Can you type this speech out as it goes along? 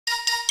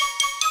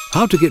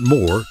How to get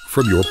more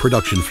from your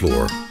production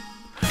floor.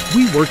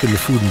 We work in the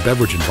food and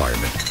beverage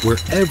environment where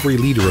every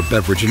liter of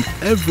beverage and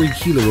every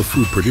kilo of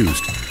food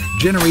produced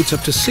generates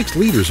up to 6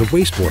 liters of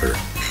wastewater,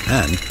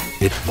 and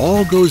it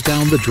all goes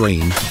down the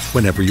drain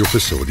whenever your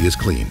facility is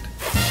cleaned.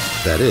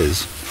 That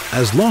is,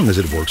 as long as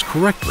it works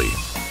correctly.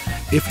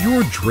 If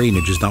your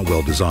drainage is not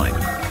well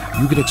designed,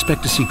 you can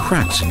expect to see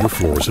cracks in your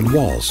floors and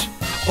walls,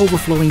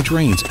 overflowing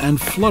drains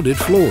and flooded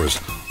floors,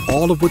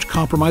 all of which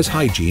compromise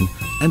hygiene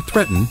and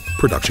threaten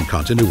production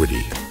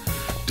continuity.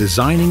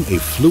 Designing a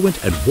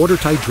fluent and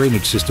watertight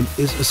drainage system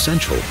is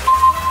essential.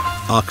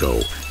 ACO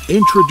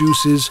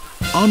introduces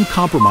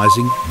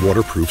uncompromising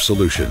waterproof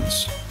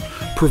solutions,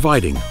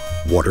 providing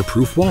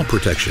waterproof wall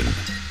protection,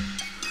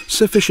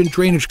 sufficient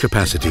drainage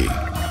capacity,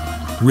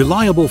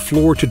 reliable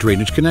floor to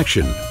drainage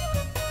connection,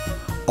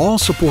 all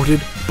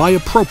supported by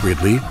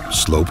appropriately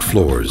sloped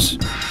floors.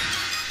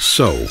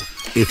 So,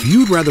 if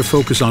you'd rather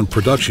focus on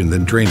production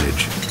than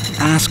drainage,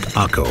 ask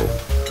ACO.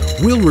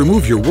 We'll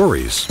remove your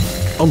worries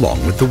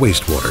along with the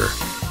wastewater.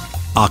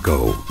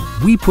 ACO,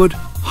 we put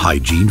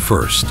hygiene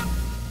first.